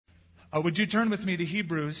Would you turn with me to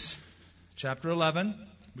Hebrews chapter 11?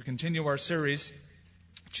 We continue our series,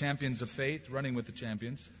 Champions of Faith, Running with the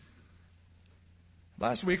Champions.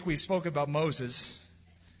 Last week we spoke about Moses,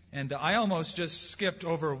 and I almost just skipped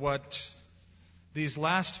over what these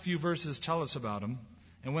last few verses tell us about him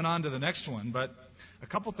and went on to the next one, but a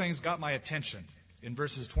couple things got my attention in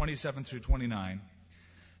verses 27 through 29.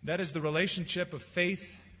 That is the relationship of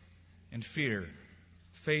faith and fear.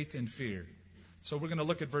 Faith and fear. So we're going to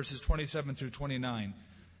look at verses 27 through 29.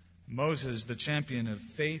 Moses, the champion of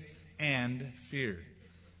faith and fear.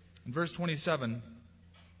 In verse 27,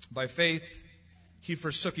 by faith he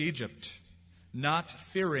forsook Egypt, not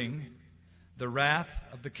fearing the wrath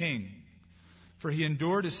of the king, for he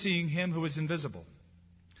endured as seeing him who is invisible.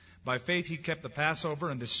 By faith he kept the Passover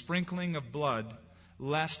and the sprinkling of blood,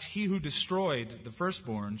 lest he who destroyed the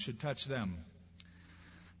firstborn should touch them.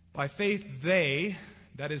 By faith they,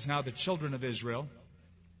 that is now the children of Israel,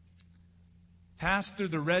 passed through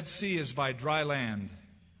the Red Sea as by dry land,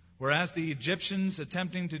 whereas the Egyptians,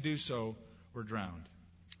 attempting to do so, were drowned.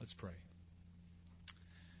 Let's pray.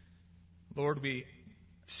 Lord, we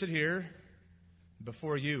sit here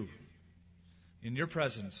before you in your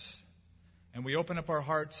presence, and we open up our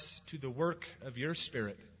hearts to the work of your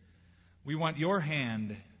Spirit. We want your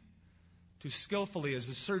hand to skillfully, as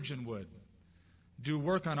a surgeon would, do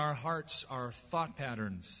work on our hearts, our thought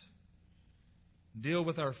patterns. Deal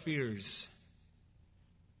with our fears.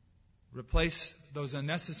 Replace those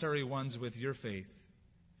unnecessary ones with your faith.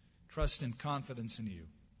 Trust and confidence in you.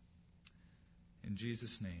 In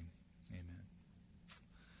Jesus' name, amen.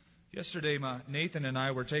 Yesterday, Nathan and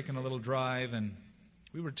I were taking a little drive, and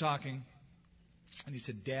we were talking. And he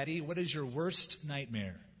said, "Daddy, what is your worst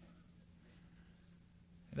nightmare?"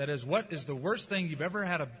 That is, what is the worst thing you've ever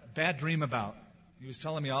had a bad dream about? He was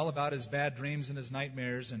telling me all about his bad dreams and his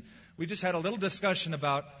nightmares, and we just had a little discussion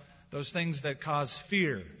about those things that cause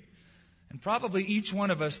fear. And probably each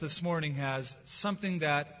one of us this morning has something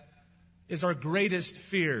that is our greatest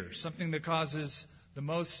fear, something that causes the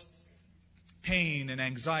most pain and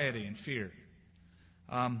anxiety and fear.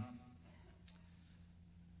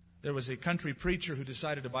 There was a country preacher who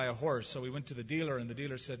decided to buy a horse, so we went to the dealer, and the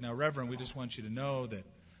dealer said, "Now, Reverend, we just want you to know that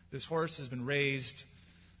this horse has been raised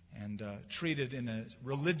and treated in a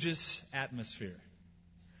religious atmosphere.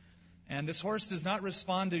 And this horse does not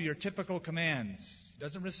respond to your typical commands. It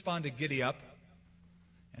doesn't respond to giddy up,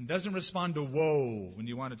 and doesn't respond to whoa when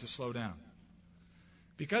you want it to slow down.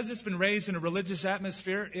 Because it's been raised in a religious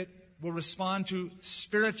atmosphere, it will respond to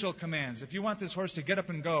spiritual commands. If you want this horse to get up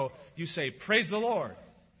and go, you say, 'Praise the Lord.'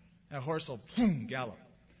 That horse will gallop.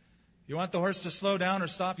 You want the horse to slow down or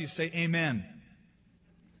stop, you say, 'Amen.'"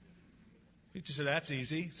 Preacher said, "That's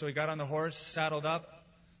easy." So he got on the horse, saddled up,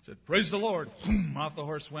 said, "Praise the Lord." Off the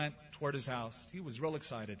horse went toward his house. He was real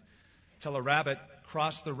excited till a rabbit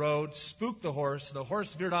crossed the road, spooked the horse. The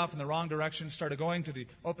horse veered off in the wrong direction, started going to the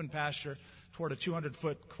open pasture toward a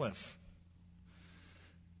 200-foot cliff.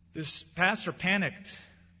 This pastor panicked.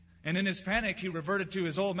 And in his panic, he reverted to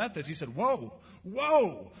his old methods. He said, "Whoa,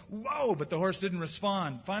 whoa, whoa." But the horse didn't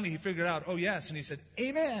respond. Finally, he figured out, "Oh, yes." And he said,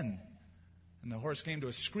 "Amen." And the horse came to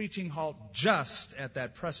a screeching halt just at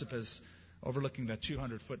that precipice overlooking that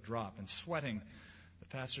 200-foot drop. And sweating, the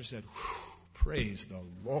pastor said, "Praise the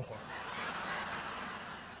Lord."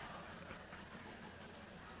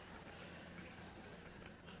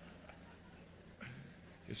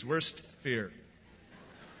 His worst fear.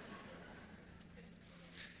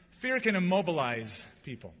 Fear can immobilize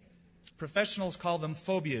people. Professionals call them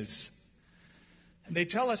phobias. And they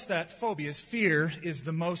tell us that phobias, fear, is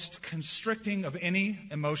the most constricting of any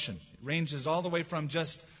emotion. It ranges all the way from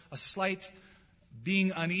just a slight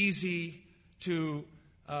being uneasy to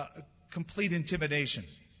complete intimidation.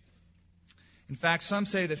 In fact, some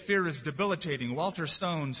say that fear is debilitating. Walter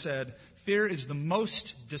Stone said, "Fear is the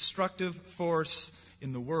most destructive force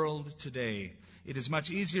in the world today. It is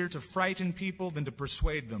much easier to frighten people than to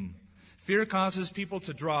persuade them. Fear causes people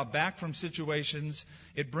to draw back from situations.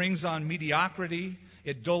 It brings on mediocrity.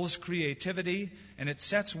 It dulls creativity. And it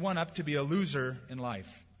sets one up to be a loser in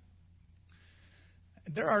life."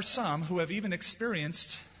 There are some who have even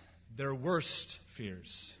experienced their worst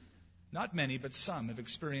fears. Not many, but some have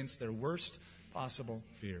experienced their worst possible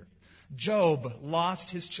fear. Job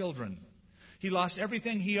lost his children. He lost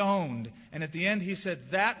everything he owned. And at the end he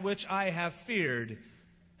said, "That which I have feared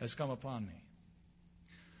has come upon me."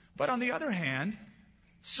 But on the other hand,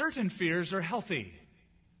 certain fears are healthy.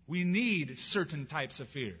 We need certain types of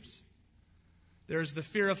fears. There's the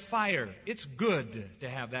fear of fire. It's good to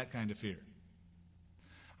have that kind of fear.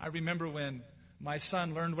 I remember when my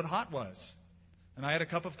son learned what hot was. And I had a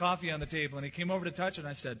cup of coffee on the table, and he came over to touch it, and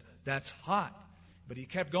I said, "That's hot." But he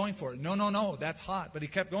kept going for it. No, that's hot. But he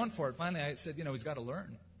kept going for it. Finally, I said, he's got to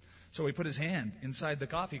learn. So he put his hand inside the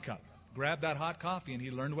coffee cup, grabbed that hot coffee, and he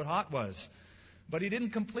learned what hot was. But he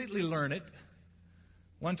didn't completely learn it.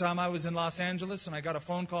 One time I was in Los Angeles, and I got a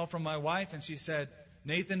phone call from my wife, and she said,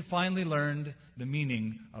 "Nathan finally learned the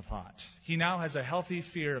meaning of hot. He now has a healthy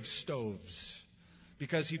fear of stoves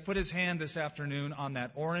because he put his hand this afternoon on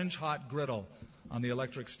that orange hot griddle on the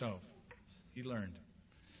electric stove." He learned.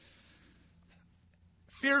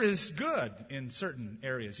 Fear is good in certain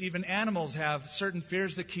areas. Even animals have certain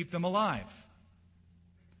fears that keep them alive.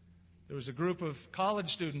 There was a group of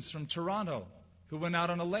college students from Toronto who went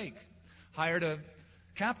out on a lake, hired a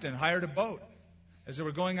captain, hired a boat. As they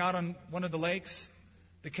were going out on one of the lakes,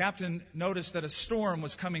 the captain noticed that a storm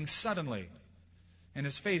was coming suddenly, and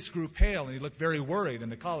his face grew pale, and he looked very worried,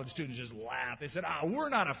 and the college students just laughed. They said, "We're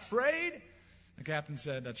not afraid." The captain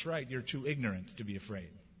said, "That's right, you're too ignorant to be afraid."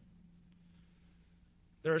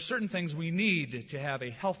 There are certain things we need to have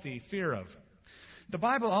a healthy fear of. The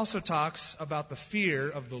Bible also talks about the fear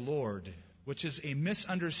of the Lord, which is a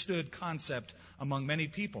misunderstood concept among many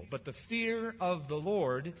people. But the fear of the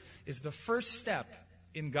Lord is the first step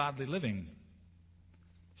in godly living.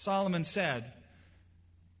 Solomon said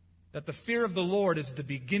that the fear of the Lord is the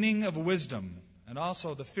beginning of wisdom, and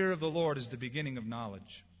also the fear of the Lord is the beginning of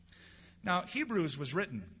knowledge. Now, Hebrews was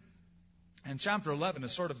written, and chapter 11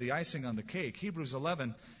 is sort of the icing on the cake. Hebrews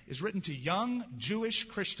 11 is written to young Jewish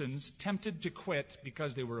Christians tempted to quit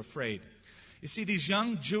because they were afraid. You see, these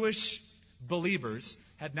young Jewish believers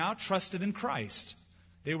had now trusted in Christ.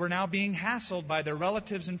 They were now being hassled by their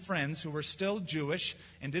relatives and friends who were still Jewish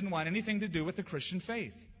and didn't want anything to do with the Christian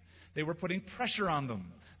faith. They were putting pressure on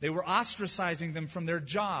them. They were ostracizing them from their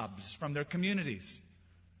jobs, from their communities.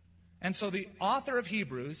 And so the author of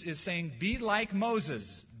Hebrews is saying, be like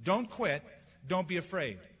Moses. Don't quit. Don't be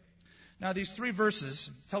afraid. Now, these 3 verses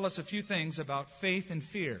tell us a few things about faith and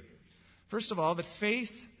fear. First of all, that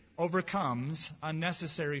faith overcomes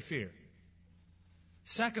unnecessary fear.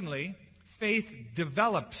 Secondly, faith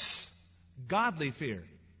develops godly fear.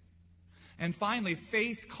 And finally,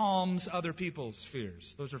 faith calms other people's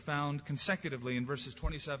fears. Those are found consecutively in verses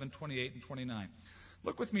 27, 28, and 29.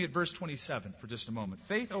 Look with me at verse 27 for just a moment.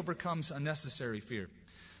 Faith overcomes unnecessary fear.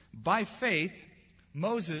 By faith,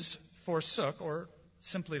 Moses forsook, or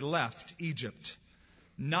simply left, Egypt,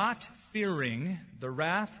 not fearing the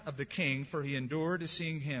wrath of the king, for he endured as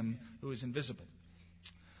seeing him who is invisible.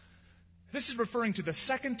 This is referring to the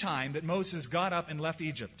second time that Moses got up and left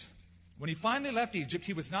Egypt. When he finally left Egypt,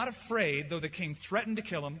 he was not afraid, though the king threatened to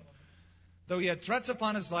kill him. Though he had threats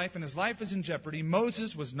upon his life and his life was in jeopardy,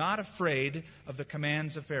 Moses was not afraid of the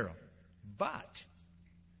commands of Pharaoh. But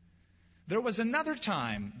there was another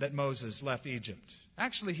time that Moses left Egypt.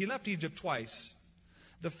 Actually, he left Egypt twice.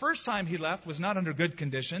 The first time he left was not under good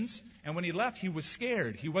conditions, and when he left, he was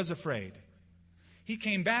scared. He was afraid. He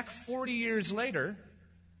came back 40 years later,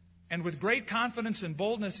 and with great confidence and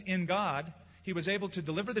boldness in God, he was able to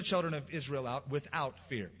deliver the children of Israel out without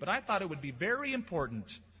fear. But I thought it would be very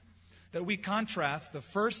important that we contrast the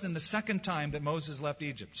first and the second time that Moses left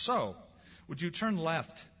Egypt. So, would you turn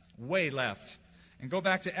left, way left, and go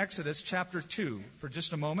back to Exodus chapter 2 for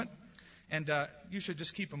just a moment? And you should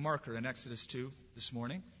just keep a marker in Exodus 2 this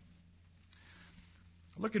morning.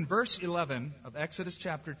 Look in verse 11 of Exodus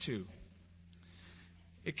chapter 2.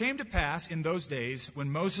 It came to pass in those days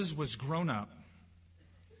when Moses was grown up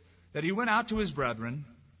that he went out to his brethren.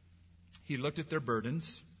 He looked at their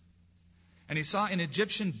burdens, and he saw an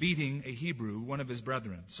Egyptian beating a Hebrew, one of his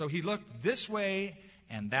brethren. So he looked this way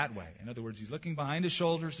and that way. In other words, he's looking behind his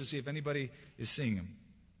shoulders to see if anybody is seeing him.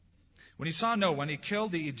 When he saw no one, he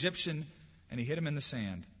killed the Egyptian and he hid him in the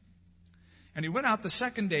sand. And he went out the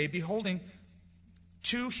second day, beholding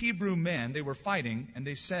 2 Hebrew men. They were fighting, and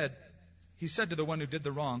he said to the one who did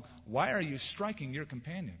the wrong, "Why are you striking your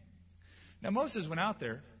companion?" Now Moses went out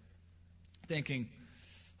there thinking,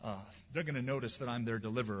 they're going to notice that I'm their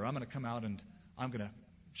deliverer. I'm going to come out and I'm going to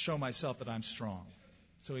show myself that I'm strong.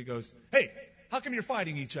 So he goes, "Hey, how come you're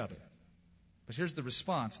fighting each other?" But here's the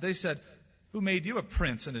response. They said, "Who made you a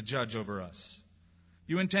prince and a judge over us?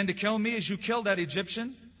 You intend to kill me as you killed that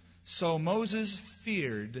Egyptian?" So Moses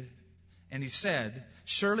feared, and he said,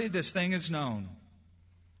 "Surely this thing is known."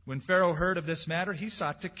 When Pharaoh heard of this matter, he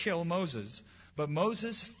sought to kill Moses. But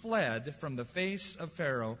Moses fled from the face of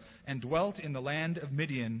Pharaoh and dwelt in the land of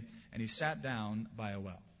Midian, and he sat down by a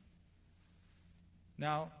well.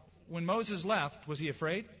 Now, when Moses left, was he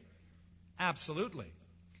afraid? Absolutely.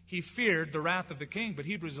 He feared the wrath of the king, but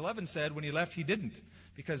Hebrews 11 said when he left, he didn't,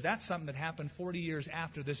 because that's something that happened 40 years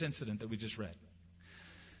after this incident that we just read.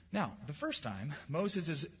 Now, the first time, Moses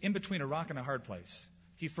is in between a rock and a hard place.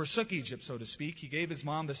 He forsook Egypt, so to speak. He gave his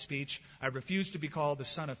mom the speech, I refuse to be called the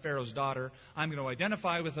son of Pharaoh's daughter. I'm going to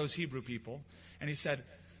identify with those Hebrew people. And he said,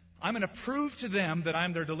 I'm going to prove to them that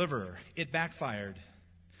I'm their deliverer. It backfired.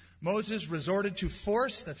 Moses resorted to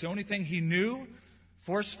force. That's the only thing he knew,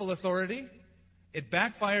 forceful authority. It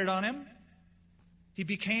backfired on him. He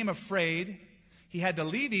became afraid. He had to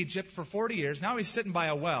leave Egypt for 40 years. Now he's sitting by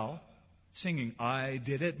a well singing, I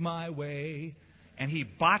did it my way. And he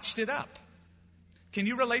botched it up. Can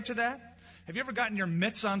you relate to that? Have you ever gotten your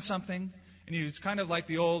mitts on something? And it's kind of like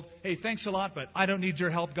the old, hey, thanks a lot, but I don't need your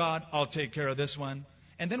help, God. I'll take care of this one.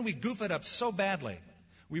 And then we goof it up so badly.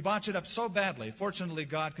 We botch it up so badly. Fortunately,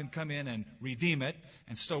 God can come in and redeem it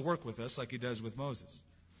and still work with us like he does with Moses.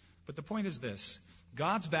 But the point is this.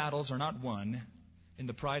 God's battles are not won in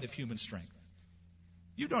the pride of human strength.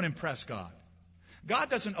 You don't impress God. God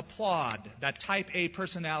doesn't applaud that type A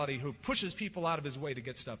personality who pushes people out of his way to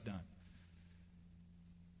get stuff done.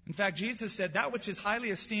 In fact, Jesus said, that which is highly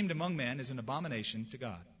esteemed among men is an abomination to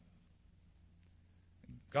God.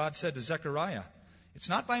 God said to Zechariah, it's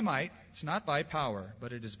not by might, it's not by power,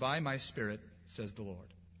 but it is by my Spirit, says the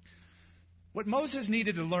Lord. What Moses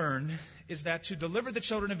needed to learn is that to deliver the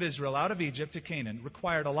children of Israel out of Egypt to Canaan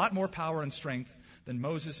required a lot more power and strength than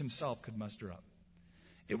Moses himself could muster up.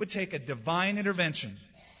 It would take a divine intervention,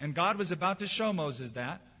 and God was about to show Moses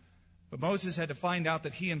that, but Moses had to find out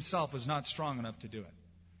that he himself was not strong enough to do it.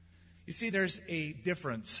 You see, there's a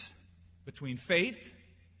difference between faith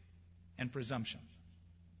and presumption.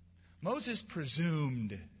 Moses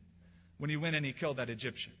presumed when he went and he killed that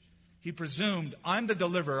Egyptian. He presumed, I'm the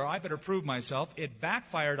deliverer, I better prove myself. It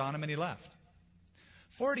backfired on him and he left.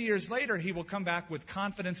 40 years later, he will come back with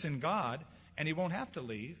confidence in God, and he won't have to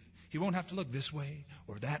leave. He won't have to look this way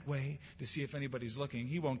or that way to see if anybody's looking.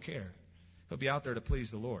 He won't care. He'll be out there to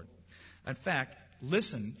please the Lord. In fact,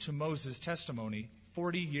 listen to Moses' testimony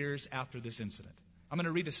 40 years after this incident. I'm going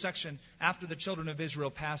to read a section after the children of Israel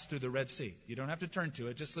passed through the Red Sea. You don't have to turn to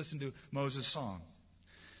it. Just listen to Moses' song.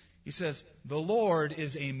 He says, the Lord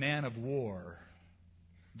is a man of war.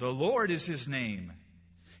 The Lord is his name.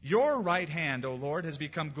 Your right hand, O Lord, has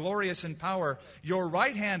become glorious in power. Your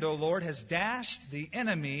right hand, O Lord, has dashed the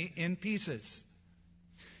enemy in pieces.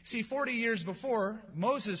 See, 40 years before,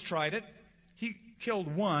 Moses tried it. He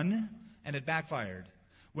killed one, and it backfired.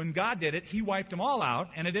 When God did it, he wiped them all out,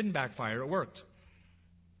 and it didn't backfire. It worked.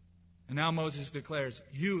 And now Moses declares,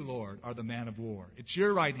 you, Lord, are the man of war. It's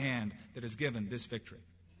your right hand that has given this victory.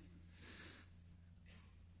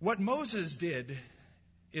 What Moses did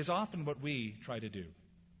is often what we try to do.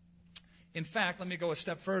 In fact, let me go a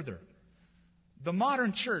step further. The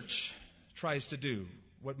modern church tries to do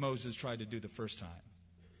what Moses tried to do the first time.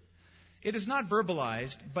 It is not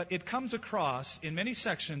verbalized, but it comes across in many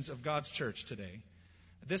sections of God's church today.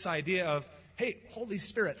 This idea of, hey, Holy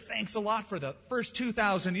Spirit, thanks a lot for the first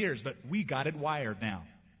 2,000 years, but we got it wired now.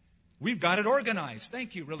 We've got it organized.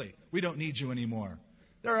 Thank you, really. We don't need you anymore.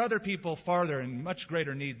 There are other people farther in much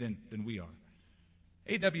greater need than we are.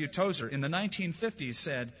 A.W. Tozer in the 1950s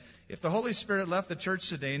said, if the Holy Spirit left the church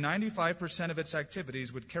today, 95% of its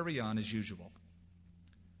activities would carry on as usual.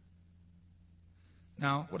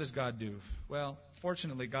 Now, what does God do? Well,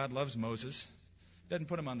 fortunately, God loves Moses. Doesn't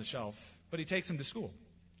put him on the shelf, but he takes him to school.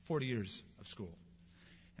 40 years of school.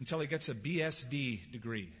 Until he gets a BSD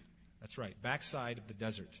degree. That's right, backside of the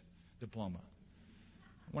desert diploma.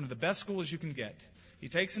 One of the best schools you can get. He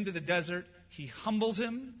takes him to the desert. He humbles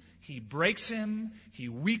him. He breaks him. He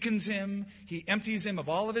weakens him. He empties him of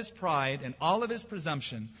all of his pride and all of his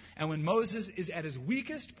presumption. And when Moses is at his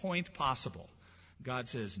weakest point possible, God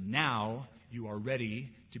says, now you are ready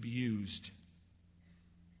to be used.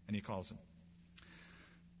 And he calls him.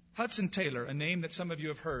 Hudson Taylor, a name that some of you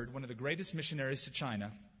have heard, one of the greatest missionaries to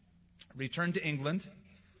China, returned to England.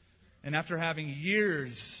 And after having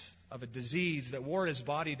years of a disease that wore his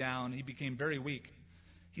body down, he became very weak.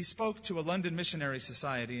 He spoke to a London missionary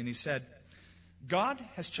society and he said, God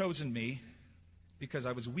has chosen me because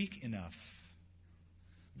I was weak enough.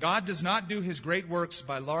 God does not do his great works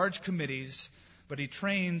by large committees, but he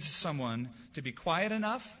trains someone to be quiet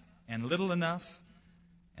enough and little enough,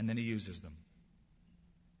 and then he uses them.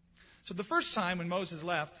 So the first time when Moses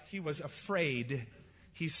left, he was afraid.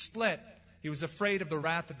 He split. He was afraid of the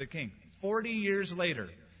wrath of the king. 40 years later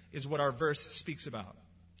is what our verse speaks about.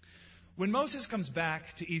 When Moses comes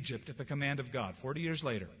back to Egypt at the command of God, 40 years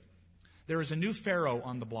later, there is a new Pharaoh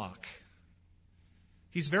on the block.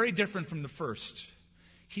 He's very different from the first.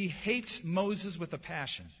 He hates Moses with a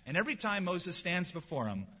passion. And every time Moses stands before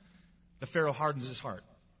him, the Pharaoh hardens his heart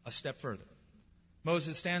a step further.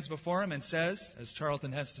 Moses stands before him and says, as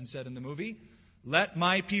Charlton Heston said in the movie, "Let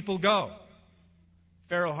my people go."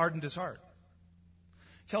 Pharaoh hardened his heart.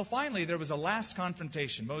 Till finally there was a last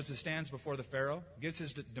confrontation. Moses stands before the Pharaoh, gives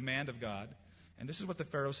his demand of God, and this is what the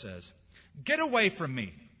Pharaoh says: "Get away from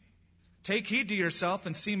me. Take heed to yourself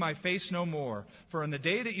and see my face no more. For in the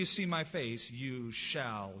day that you see my face, you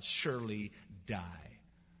shall surely die."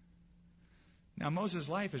 Now Moses'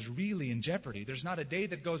 life is really in jeopardy. There's not a day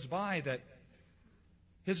that goes by that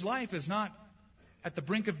his life is not at the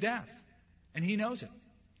brink of death, and he knows it.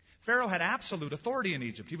 Pharaoh had absolute authority in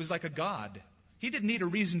Egypt. He was like a god. He didn't need a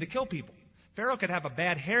reason to kill people. Pharaoh could have a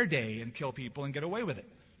bad hair day and kill people and get away with it.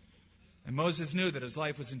 And Moses knew that his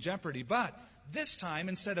life was in jeopardy. But this time,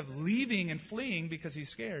 instead of leaving and fleeing because he's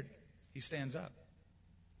scared, he stands up.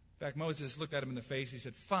 In fact, Moses looked at him in the face. He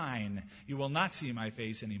said, "Fine, you will not see my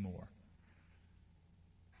face anymore."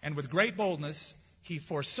 And with great boldness, he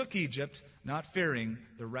forsook Egypt, not fearing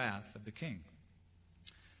the wrath of the king.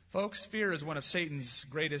 Folks, fear is one of Satan's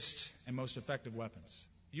greatest and most effective weapons.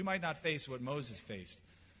 You might not face what Moses faced,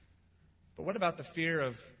 but what about the fear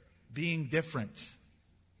of being different?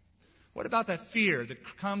 What about that fear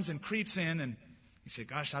that comes and creeps in and you say,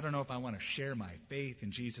 "Gosh, I don't know if I want to share my faith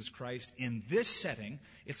in Jesus Christ in this setting.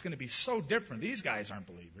 It's going to be so different. These guys aren't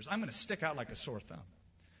believers. I'm going to stick out like a sore thumb."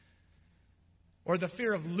 Or the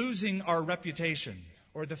fear of losing our reputation,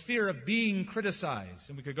 or the fear of being criticized.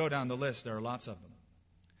 And we could go down the list. There are lots of them.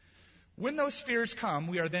 When those fears come,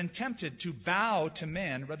 we are then tempted to bow to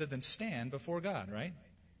men rather than stand before God, right?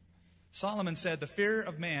 Solomon said, "The fear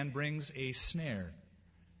of man brings a snare."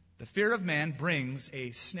 The fear of man brings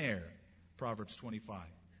a snare. Proverbs 25.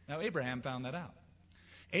 Now, Abraham found that out.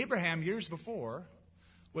 Abraham, years before,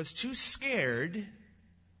 was too scared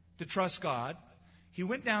to trust God. He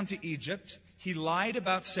went down to Egypt. He lied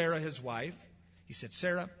about Sarah, his wife. He said,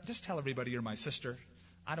 "Sarah, just tell everybody you're my sister.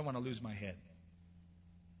 I don't want to lose my head."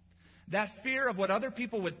 That fear of what other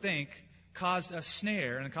people would think caused a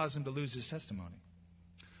snare and caused him to lose his testimony.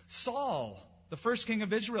 Saul, the first king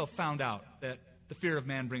of Israel, found out that the fear of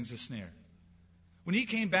man brings a snare. When he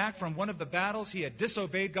came back from one of the battles, he had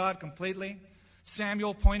disobeyed God completely.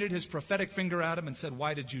 Samuel pointed his prophetic finger at him and said,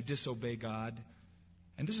 "Why did you disobey God?"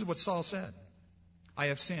 And this is what Saul said: "I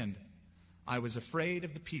have sinned. I was afraid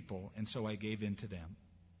of the people, and so I gave in to them."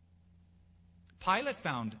 Pilate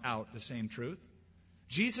found out the same truth.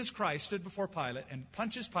 Jesus Christ stood before Pilate, and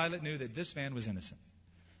Pontius Pilate knew that this man was innocent,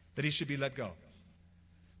 that he should be let go.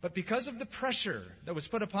 But because of the pressure that was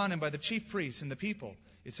put upon him by the chief priests and the people,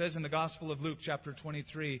 it says in the Gospel of Luke, chapter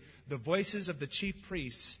 23, the voices of the chief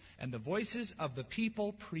priests and the voices of the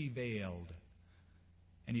people prevailed,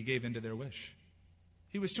 and he gave in to their wish.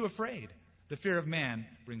 He was too afraid. The fear of man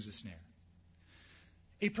brings a snare.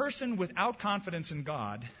 A person without confidence in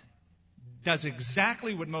God does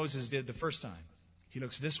exactly what Moses did the first time. He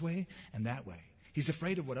looks this way and that way. He's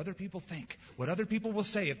afraid of what other people think, what other people will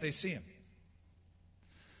say if they see him.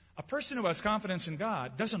 A person who has confidence in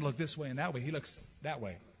God doesn't look this way and that way. He looks that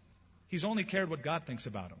way. He's only cared what God thinks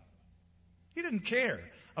about him. He didn't care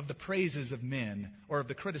of the praises of men or of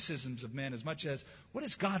the criticisms of men as much as, what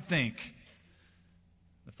does God think?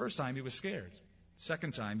 The first time he was scared. The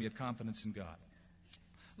second time he had confidence in God.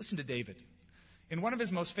 Listen to David. In one of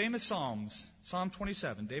his most famous Psalms, Psalm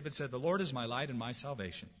 27, David said, "The Lord is my light and my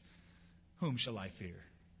salvation. Whom shall I fear?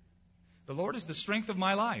 The Lord is the strength of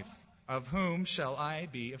my life. Of whom shall I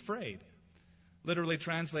be afraid?" Literally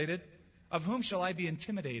translated, of whom shall I be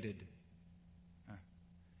intimidated?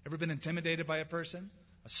 Ever been intimidated by a person?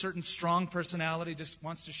 A certain strong personality just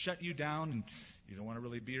wants to shut you down, and you don't want to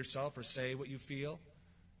really be yourself or say what you feel.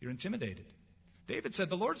 You're intimidated. David said,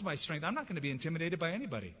 "The Lord's my strength. I'm not going to be intimidated by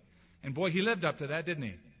anybody." And boy, he lived up to that, didn't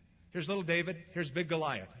he? Here's little David. Here's big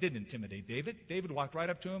Goliath. Didn't intimidate David. David walked right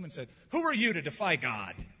up to him and said, "Who are you to defy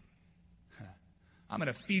God? I'm going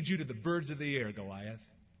to feed you to the birds of the air, Goliath."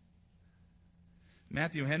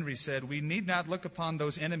 Matthew Henry said, "We need not look upon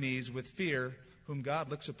those enemies with fear whom God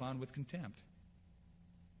looks upon with contempt."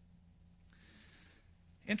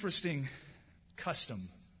 Interesting custom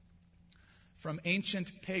from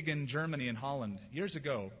ancient pagan Germany and Holland. Years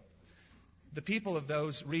ago, the people of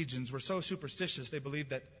those regions were so superstitious they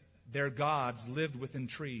believed that their gods lived within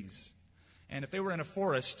trees. And if they were in a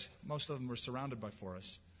forest, most of them were surrounded by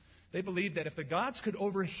forests, they believed that if the gods could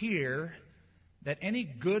overhear that any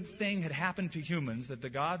good thing had happened to humans, that the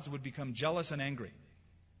gods would become jealous and angry.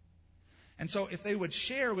 And so if they would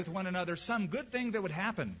share with one another some good thing that would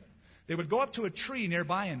happen, they would go up to a tree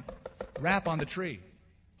nearby and rap on the tree,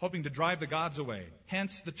 hoping to drive the gods away.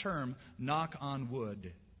 Hence the term, knock on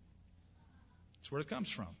wood. That's where it comes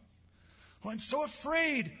from. "Oh, I'm so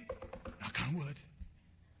afraid." Knock on wood.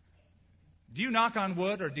 Do you knock on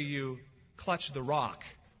wood or do you clutch the rock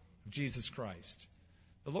of Jesus Christ?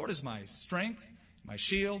 The Lord is my strength, my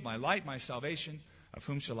shield, my light, my salvation. Of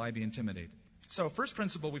whom shall I be intimidated? So first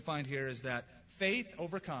principle we find here is that faith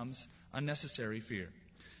overcomes unnecessary fear.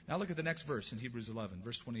 Now look at the next verse in Hebrews 11,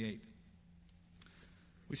 verse 28.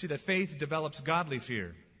 We see that faith develops godly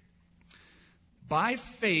fear. By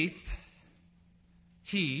faith,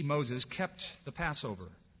 he, Moses, kept the Passover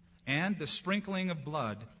and the sprinkling of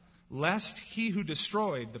blood, lest he who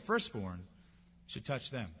destroyed the firstborn should touch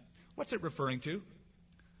them. What's it referring to?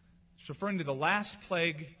 It's referring to the last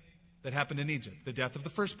plague that happened in Egypt, the death of the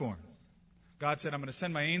firstborn. God said, I'm going to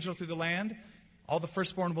send my angel through the land. All the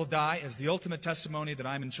firstborn will die as the ultimate testimony that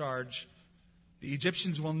I'm in charge. The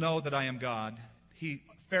Egyptians will know that I am God.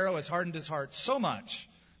 Pharaoh has hardened his heart so much,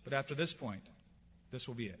 but after this point, this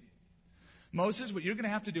will be it. Moses, what you're going to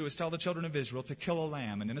have to do is tell the children of Israel to kill a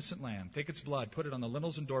lamb, an innocent lamb, take its blood, put it on the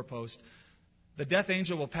lintels and doorpost. The death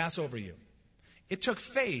angel will pass over you. It took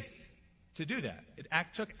faith to do that. It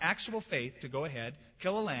took actual faith to go ahead,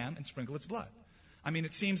 kill a lamb, and sprinkle its blood. I mean,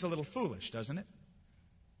 it seems a little foolish, doesn't it?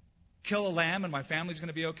 Kill a lamb and my family's going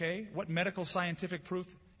to be okay? What medical scientific proof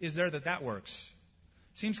is there that that works?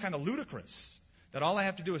 Seems kind of ludicrous that all I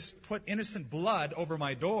have to do is put innocent blood over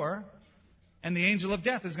my door and the angel of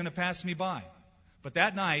death is going to pass me by. But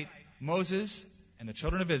that night, Moses and the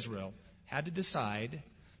children of Israel had to decide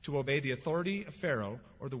to obey the authority of Pharaoh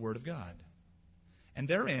or the word of God. And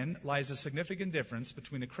therein lies a significant difference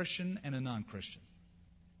between a Christian and a non-Christian.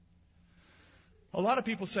 A lot of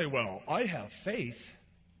people say, well, I have faith,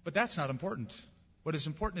 but that's not important. What is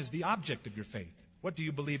important is the object of your faith. What do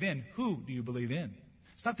you believe in? Who do you believe in?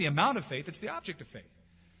 It's not the amount of faith, it's the object of faith.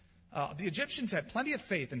 The Egyptians had plenty of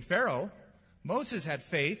faith in Pharaoh. Moses had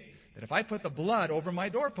faith that if I put the blood over my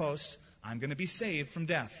doorpost, I'm going to be saved from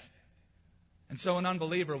death. And so an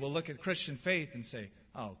unbeliever will look at Christian faith and say,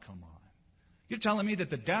 oh, come on. You're telling me that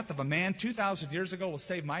the death of a man 2,000 years ago will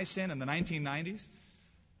save my sin in the 1990s?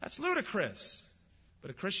 That's ludicrous.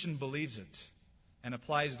 But a Christian believes it and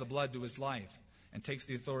applies the blood to his life and takes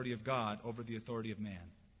the authority of God over the authority of man.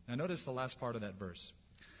 Now notice the last part of that verse.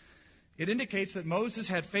 It indicates that Moses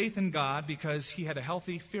had faith in God because he had a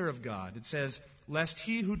healthy fear of God. It says, lest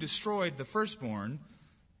he who destroyed the firstborn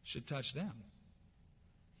should touch them.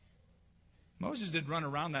 Moses didn't run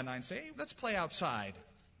around that night and say, hey, let's play outside.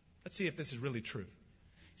 Let's see if this is really true.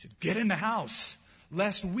 He said, get in the house,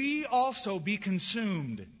 lest we also be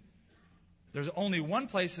consumed. There's only one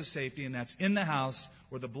place of safety, and that's in the house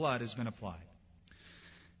where the blood has been applied.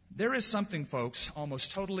 There is something, folks,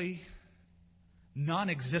 almost totally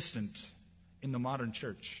non-existent in the modern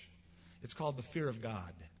church. It's called the fear of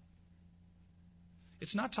God.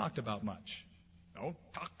 It's not talked about much. Oh,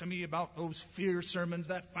 talk to me about those fear sermons,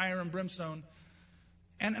 that fire and brimstone.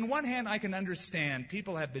 And on one hand, I can understand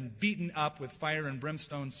people have been beaten up with fire and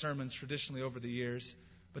brimstone sermons traditionally over the years,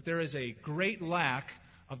 but there is a great lack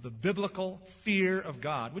of the biblical fear of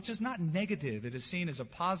God, which is not negative. It is seen as a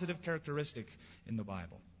positive characteristic in the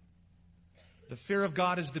Bible. The fear of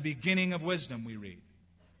God is the beginning of wisdom, we read.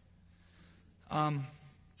 When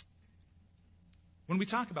we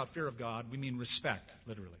talk about fear of God, we mean respect,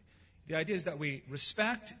 literally. The idea is that we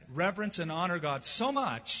respect, reverence, and honor God so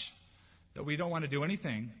much that we don't want to do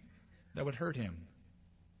anything that would hurt him.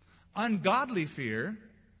 Ungodly fear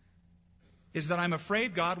is that I'm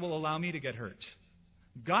afraid God will allow me to get hurt.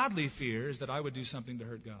 Godly fear is that I would do something to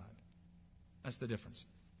hurt God. That's the difference.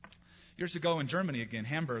 Years ago in Germany again,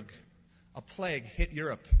 Hamburg, a plague hit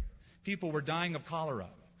Europe. People were dying of cholera.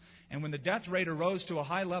 And when the death rate arose to a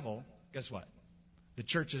high level, guess what? The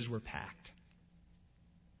churches were packed.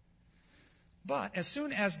 But as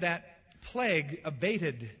soon as that plague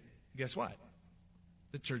abated, guess what?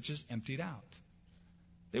 The churches emptied out.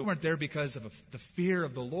 They weren't there because of the fear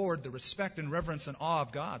of the Lord, the respect and reverence and awe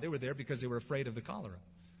of God. They were there because they were afraid of the cholera.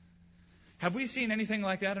 Have we seen anything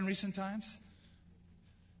like that in recent times?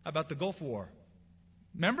 How about the Gulf War?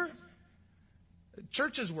 Remember?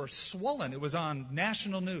 Churches were swollen. It was on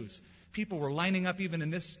national news. People were lining up even in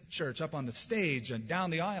this church, up on the stage and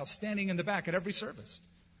down the aisle, standing in the back at every service.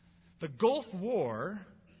 The Gulf War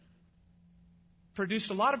produced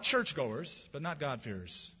a lot of churchgoers, but not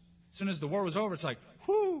God-fearers. As soon as the war was over, it's like,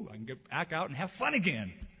 whoo, I can get back out and have fun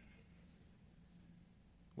again. It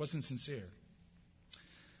wasn't sincere.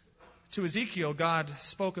 To Ezekiel, God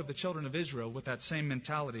spoke of the children of Israel with that same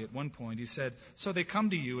mentality at one point. He said, so they come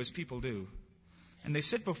to you as people do, and they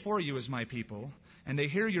sit before you as my people, and they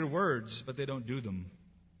hear your words, but they don't do them.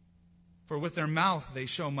 For with their mouth they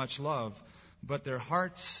show much love, but their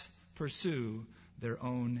hearts pursue their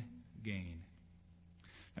own gain.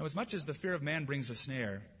 Now, as much as the fear of man brings a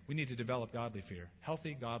snare, We need to develop godly fear.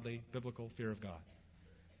 Healthy, godly, biblical fear of God.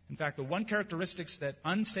 In fact, the one characteristics that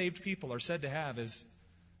unsaved people are said to have is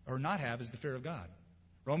the fear of God.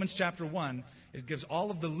 Romans chapter 1, it gives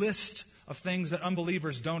all of the list of things that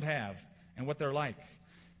unbelievers don't have and what they're like.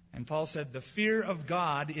 And Paul said, the fear of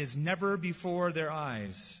God is never before their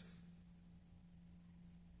eyes.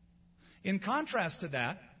 In contrast to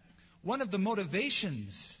that, one of the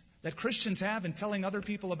motivations that Christians have in telling other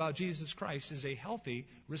people about Jesus Christ is a healthy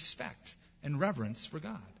respect and reverence for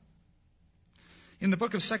God. In the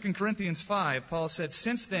book of 2 Corinthians 5, Paul said,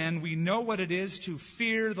 since then we know what it is to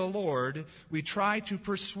fear the Lord, we try to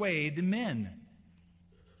persuade men.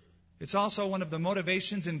 It's also one of the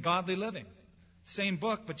motivations in godly living. Same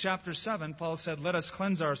book, but chapter 7, Paul said, let us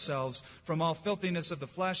cleanse ourselves from all filthiness of the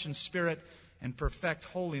flesh and spirit and perfect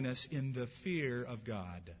holiness in the fear of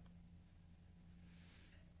God.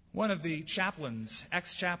 One of the chaplains,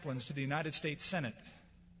 ex-chaplains to the United States Senate,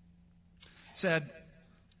 said,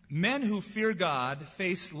 men who fear God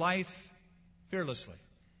face life fearlessly.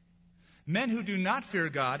 Men who do not fear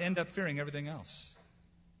God end up fearing everything else.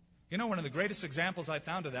 You know, one of the greatest examples I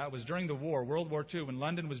found of that was during the war, World War II, when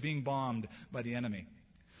London was being bombed by the enemy.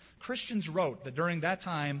 Christians wrote that during that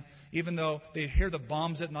time, even though they'd hear the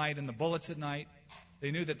bombs at night and the bullets at night,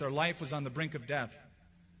 they knew that their life was on the brink of death.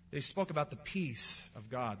 They spoke about the peace of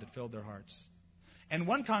God that filled their hearts. And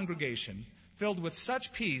one congregation, filled with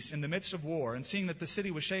such peace in the midst of war, and seeing that the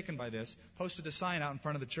city was shaken by this, posted a sign out in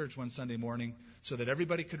front of the church one Sunday morning so that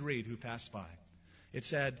everybody could read who passed by. It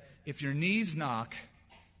said, if your knees knock,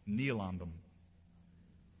 kneel on them.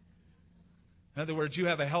 In other words, you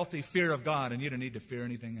have a healthy fear of God and you don't need to fear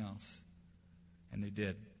anything else. And they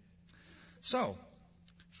did. So,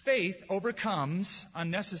 faith overcomes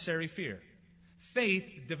unnecessary fear.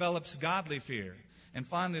 Faith develops godly fear. And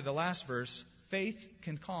finally, the last verse, faith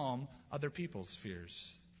can calm other people's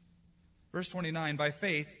fears. Verse 29, by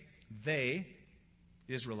faith, they,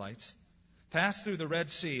 the Israelites, passed through the Red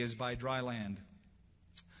Sea as by dry land,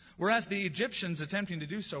 whereas the Egyptians attempting to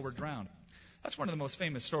do so were drowned. That's one of the most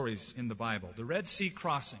famous stories in the Bible, the Red Sea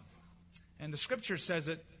crossing. And the Scripture says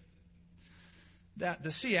that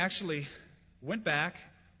the sea actually went back,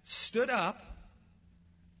 stood up,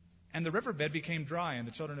 and the riverbed became dry, and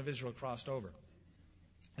the children of Israel crossed over.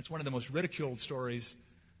 It's one of the most ridiculed stories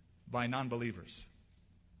by non-believers.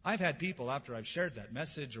 I've had people, after I've shared that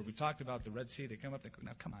message or we've talked about the Red Sea, they come up and go,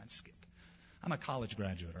 now come on, Skip. I'm a college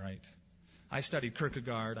graduate, all right? I studied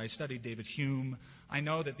Kierkegaard. I studied David Hume. I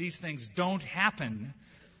know that these things don't happen.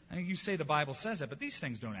 I mean, you say the Bible says it, but these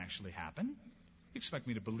things don't actually happen. You expect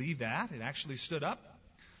me to believe that? It actually stood up?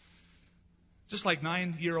 Just like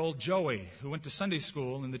 9-year-old Joey, who went to Sunday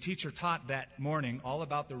school, and the teacher taught that morning all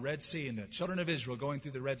about the Red Sea and the children of Israel going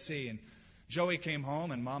through the Red Sea. And Joey came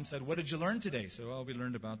home, and Mom said, what did you learn today? He said, well, we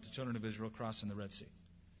learned about the children of Israel crossing the Red Sea.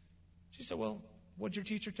 She said, well, what did your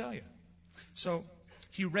teacher tell you? So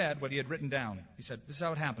he read what he had written down. He said, this is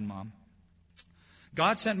how it happened, Mom.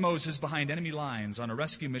 God sent Moses behind enemy lines on a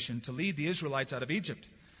rescue mission to lead the Israelites out of Egypt.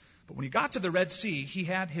 But when he got to the Red Sea, he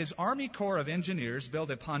had his Army Corps of Engineers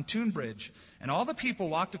build a pontoon bridge, and all the people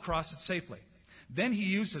walked across it safely. Then he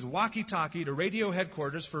used his walkie-talkie to radio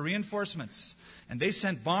headquarters for reinforcements, and they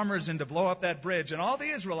sent bombers in to blow up that bridge, and all the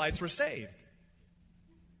Israelites were saved.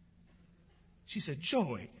 She said,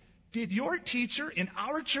 Joey, did your teacher in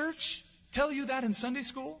our church tell you that in Sunday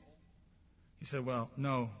school? He said, well,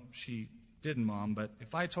 no, she didn't, Mom, but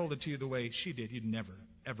if I told it to you the way she did, you'd never,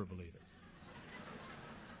 ever believe it.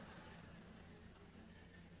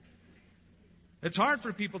 It's hard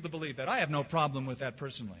for people to believe that. I have no problem with that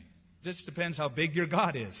personally. It just depends how big your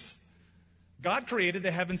God is. God created the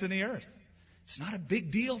heavens and the earth. It's not a big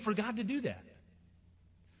deal for God to do that.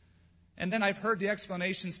 And then I've heard the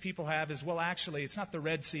explanations people have is, well, actually, it's not the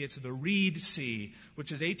Red Sea, it's the Reed Sea,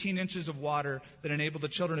 which is 18 inches of water that enabled the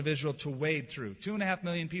children of Israel to wade through. 2.5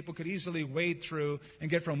 million people could easily wade through and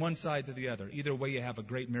get from one side to the other. Either way, you have a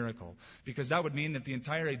great miracle, because that would mean that the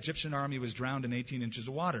entire Egyptian army was drowned in 18 inches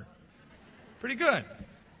of water. Pretty good.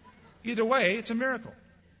 Either way, it's a miracle.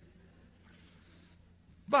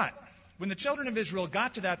 But when the children of Israel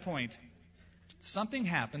got to that point, something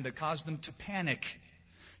happened that caused them to panic.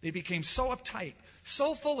 They became so uptight,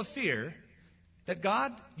 so full of fear, that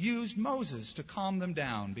God used Moses to calm them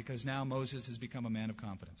down, because now Moses has become a man of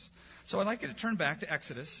confidence. So I'd like you to turn back to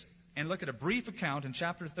Exodus and look at a brief account in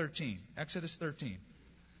chapter 13, Exodus 13.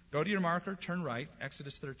 Go to your marker, turn right,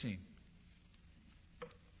 Exodus 13.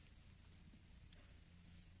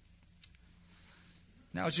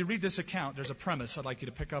 Now, as you read this account, there's a premise I'd like you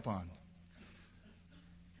to pick up on.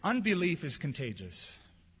 Unbelief is contagious.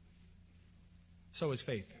 So is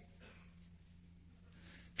faith.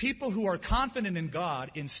 People who are confident in God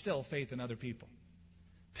instill faith in other people.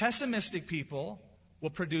 Pessimistic people will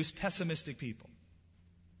produce pessimistic people.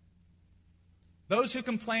 Those who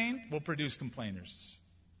complain will produce complainers.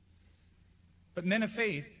 But men of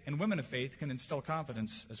faith and women of faith can instill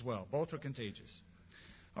confidence as well. Both are contagious.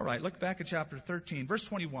 All right, look back at chapter 13, verse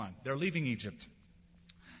 21. They're leaving Egypt.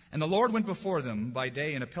 And the Lord went before them by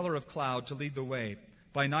day in a pillar of cloud to lead the way,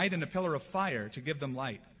 by night in a pillar of fire to give them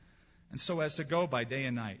light, and so as to go by day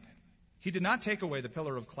and night. He did not take away the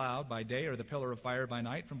pillar of cloud by day or the pillar of fire by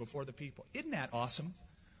night from before the people. Isn't that awesome?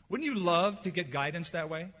 Wouldn't you love to get guidance that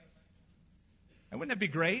way? And wouldn't it be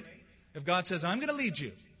great if God says, I'm going to lead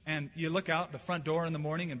you, and you look out the front door in the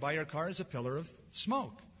morning and by your car is a pillar of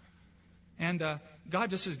smoke. And God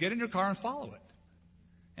just says, get in your car and follow it.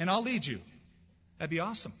 And I'll lead you. That'd be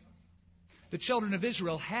awesome. The children of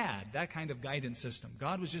Israel had that kind of guidance system.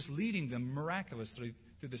 God was just leading them miraculously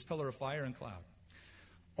through this pillar of fire and cloud.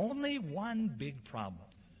 Only one big problem.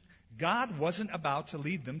 God wasn't about to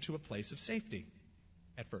lead them to a place of safety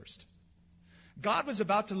at first. God was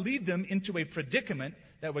about to lead them into a predicament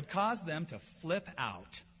that would cause them to flip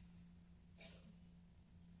out.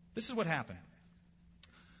 This is what happened.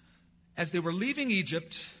 As they were leaving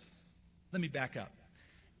Egypt, let me back up.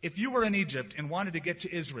 If you were in Egypt and wanted to get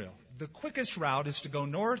to Israel, the quickest route is to go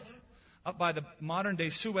north, up by the modern-day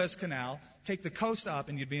Suez Canal, take the coast up,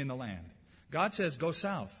 and you'd be in the land. God says, go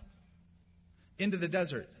south, into the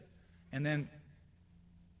desert, and then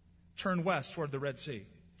turn west toward the Red Sea.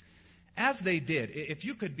 As they did, if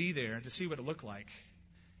you could be there to see what it looked like,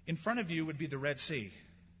 in front of you would be the Red Sea.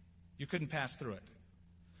 You couldn't pass through it.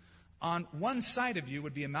 On one side of you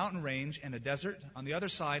would be a mountain range and a desert. On the other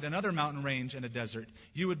side, another mountain range and a desert.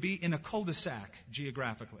 You would be in a cul-de-sac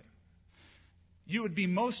geographically. You would be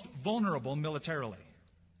most vulnerable militarily.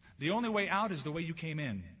 The only way out is the way you came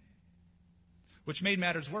in, which made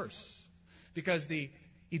matters worse because the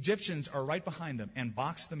Egyptians are right behind them and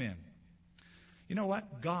box them in. You know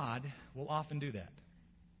what? God will often do that.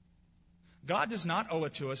 God does not owe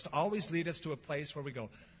it to us to always lead us to a place where we go,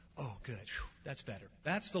 oh, good, whew, that's better.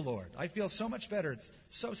 That's the Lord. I feel so much better. It's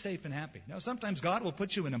so safe and happy. No, sometimes God will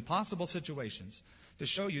put you in impossible situations to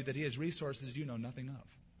show you that He has resources you know nothing of.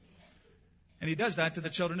 And He does that to the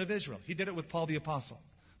children of Israel. He did it with Paul the Apostle.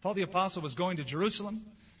 Paul the Apostle was going to Jerusalem,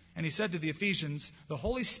 and he said to the Ephesians, the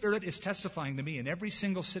Holy Spirit is testifying to me in every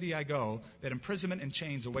single city I go that imprisonment and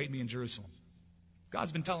chains await me in Jerusalem.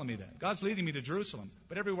 God's been telling me that. God's leading me to Jerusalem.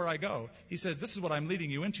 But everywhere I go, He says, this is what I'm leading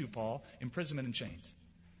you into, Paul, imprisonment and chains.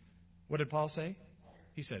 What did Paul say?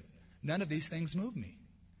 He said, none of these things move me.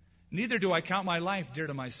 Neither do I count my life dear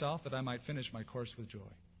to myself that I might finish my course with joy.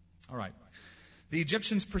 All right. The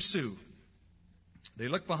Egyptians pursue. They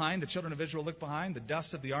look behind. The children of Israel look behind. The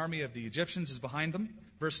dust of the army of the Egyptians is behind them.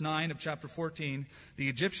 Verse 9 of chapter 14. The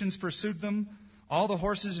Egyptians pursued them, all the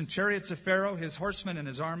horses and chariots of Pharaoh, his horsemen and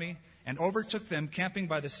his army, and overtook them camping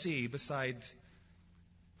by the sea beside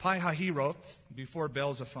Pi-hahiroth before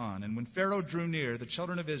Baal-zephon. And when Pharaoh drew near, the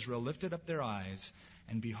children of Israel lifted up their eyes,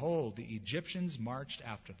 and behold, the Egyptians marched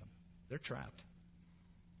after them. They're trapped.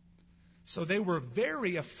 So they were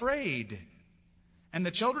very afraid. And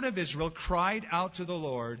the children of Israel cried out to the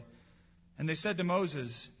Lord, and they said to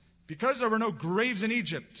Moses, because there were no graves in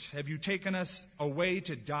Egypt, have you taken us away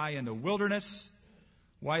to die in the wilderness?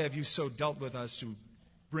 Why have you so dealt with us to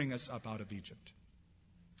bring us up out of Egypt?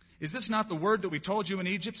 Is this not the word that we told you in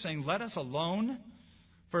Egypt, saying, let us alone,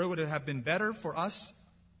 for it would have been better for us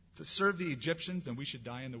to serve the Egyptians than we should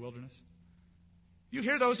die in the wilderness? You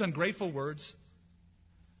hear those ungrateful words?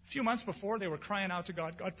 A few months before, they were crying out to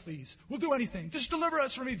God, God, please, we'll do anything. Just deliver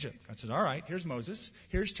us from Egypt. God says, all right, here's Moses,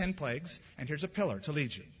 here's 10 plagues, and here's a pillar to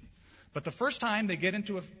lead you. But the first time they get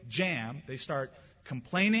into a jam, they start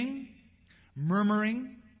complaining,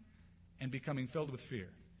 murmuring, and becoming filled with fear.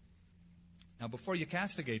 Now, before you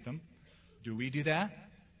castigate them, do we do that?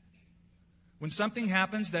 When something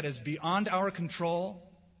happens that is beyond our control,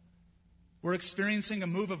 we're experiencing a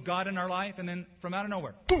move of God in our life, and then from out of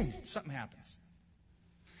nowhere, boom, something happens.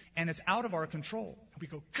 And it's out of our control. And we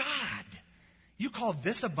go, God, you call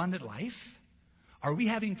this abundant life? Are we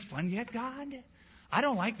having fun yet, God? I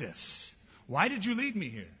don't like this. Why did you lead me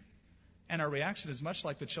here? And our reaction is much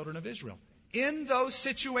like the children of Israel. In those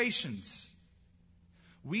situations,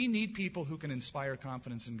 we need people who can inspire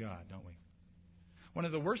confidence in God, don't we? One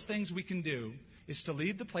of the worst things we can do is to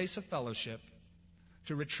leave the place of fellowship,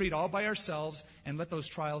 to retreat all by ourselves, and let those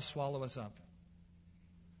trials swallow us up.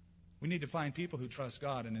 We need to find people who trust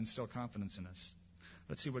God and instill confidence in us.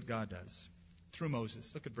 Let's see what God does through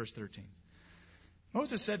Moses. Look at verse 13.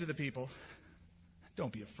 Moses said to the people,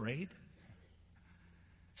 don't be afraid.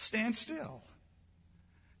 Stand still.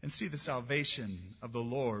 and see the salvation of the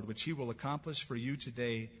Lord, which he will accomplish for you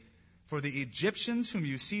today. For the Egyptians whom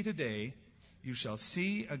you see today, you shall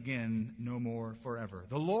see again no more forever.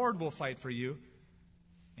 The Lord will fight for you,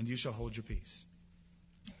 and you shall hold your peace.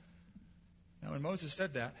 Now, when Moses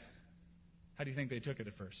said that, how do you think they took it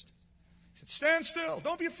at first? He said, stand still.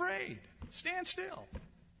 Don't be afraid. Stand still.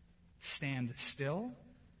 Stand still?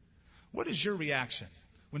 What is your reaction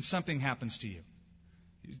when something happens to you?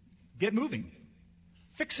 Get moving.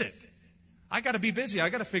 Fix it. I got to be busy. I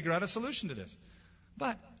got to figure out a solution to this.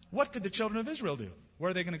 But what could the children of Israel do?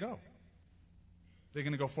 Where are they going to go? They're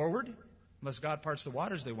going to go forward? Unless God parts the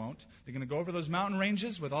waters, they won't. They're going to go over those mountain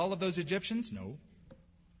ranges with all of those Egyptians? No.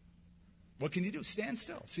 What can you do? Stand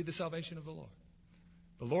still. See the salvation of the Lord.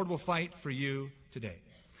 The Lord will fight for you today.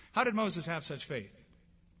 How did Moses have such faith?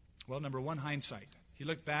 Well, number one, hindsight. He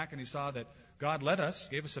looked back and he saw that God led us,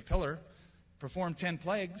 gave us a pillar, performed 10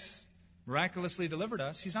 plagues, miraculously delivered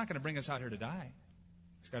us. He's not going to bring us out here to die.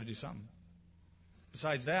 He's got to do something.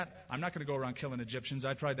 Besides that, I'm not going to go around killing Egyptians.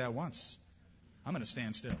 I tried that once. I'm going to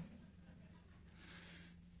stand still.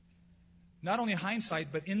 Not only hindsight,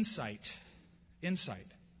 but insight. Insight.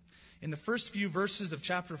 In the first few verses of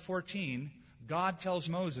chapter 14, God tells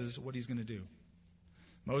Moses what he's going to do.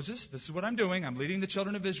 Moses, this is what I'm doing. I'm leading the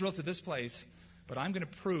children of Israel to this place, but I'm going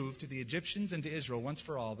to prove to the Egyptians and to Israel once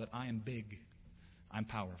for all that I am big. I'm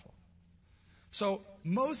powerful. So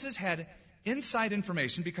Moses had inside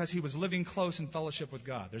information because he was living close in fellowship with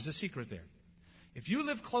God. There's a secret there. If you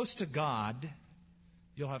live close to God,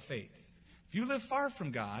 you'll have faith. If you live far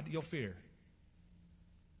from God, you'll fear.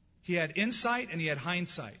 He had insight and he had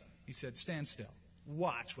hindsight. He said, stand still.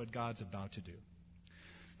 Watch what God's about to do.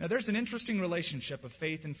 Now, there's an interesting relationship of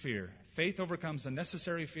faith and fear. Faith overcomes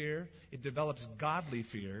unnecessary fear. It develops godly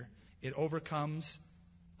fear. It overcomes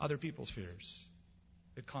other people's fears.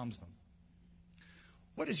 It calms them.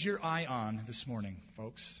 What is your eye on this morning,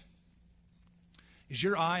 folks? Is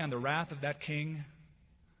your eye on the wrath of that king,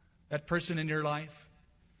 that person in your life?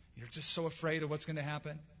 You're just so afraid of what's going to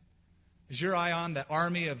happen. Is your eye on the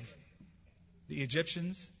army of the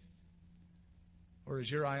Egyptians? Or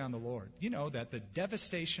is your eye on the Lord? You know that the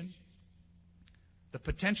devastation, the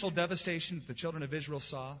potential devastation that the children of Israel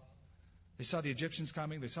saw, they saw the Egyptians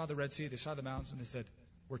coming, they saw the Red Sea, they saw the mountains, and they said,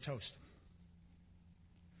 we're toast.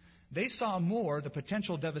 They saw more the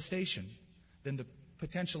potential devastation than the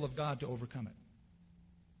potential of God to overcome it.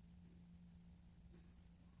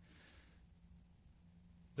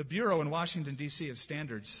 The Bureau in Washington, D.C. of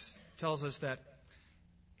Standards tells us that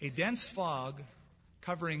a dense fog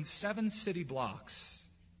covering 7 city blocks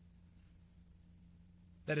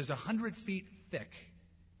that is 100 feet thick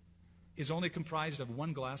is only comprised of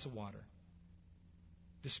 1 glass of water,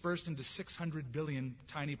 dispersed into 600 billion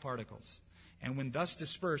tiny particles. And when thus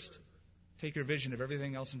dispersed, take your vision of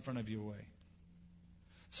everything else in front of you away.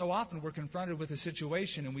 So often we're confronted with a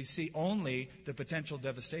situation and we see only the potential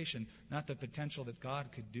devastation, not the potential that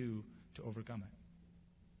God could do to overcome it.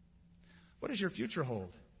 What does your future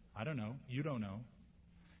hold? I don't know. You don't know.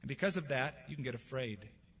 And because of that, you can get afraid.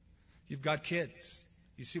 You've got kids.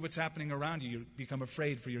 You see what's happening around you. You become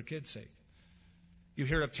afraid for your kids' sake. You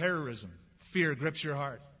hear of terrorism. Fear grips your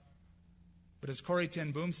heart. But as Corrie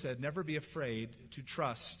ten Boom said, never be afraid to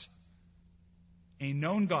trust a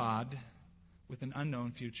known God with an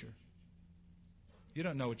unknown future. You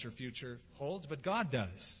don't know what your future holds, but God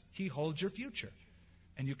does. He holds your future,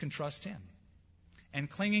 and you can trust Him. And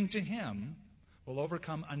clinging to Him will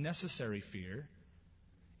overcome unnecessary fear.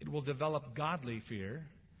 It will develop godly fear,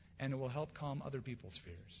 and it will help calm other people's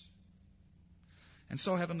fears. And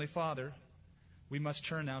so, Heavenly Father, we must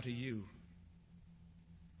turn now to You,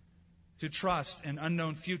 to trust an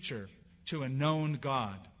unknown future to a known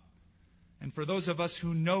God. And for those of us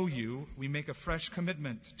who know You, we make a fresh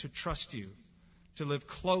commitment to trust You, to live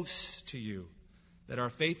close to You, that our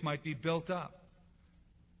faith might be built up,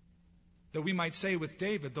 that we might say with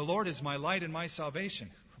David, the Lord is my light and my salvation.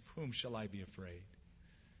 Of whom shall I be afraid?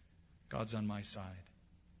 God's on my side.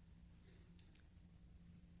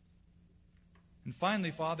 And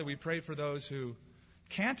finally, Father, we pray for those who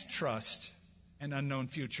can't trust an unknown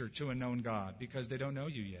future to a known God because they don't know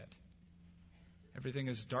You yet. Everything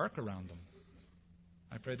is dark around them.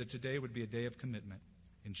 I pray that today would be a day of commitment.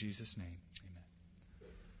 In Jesus' name, amen.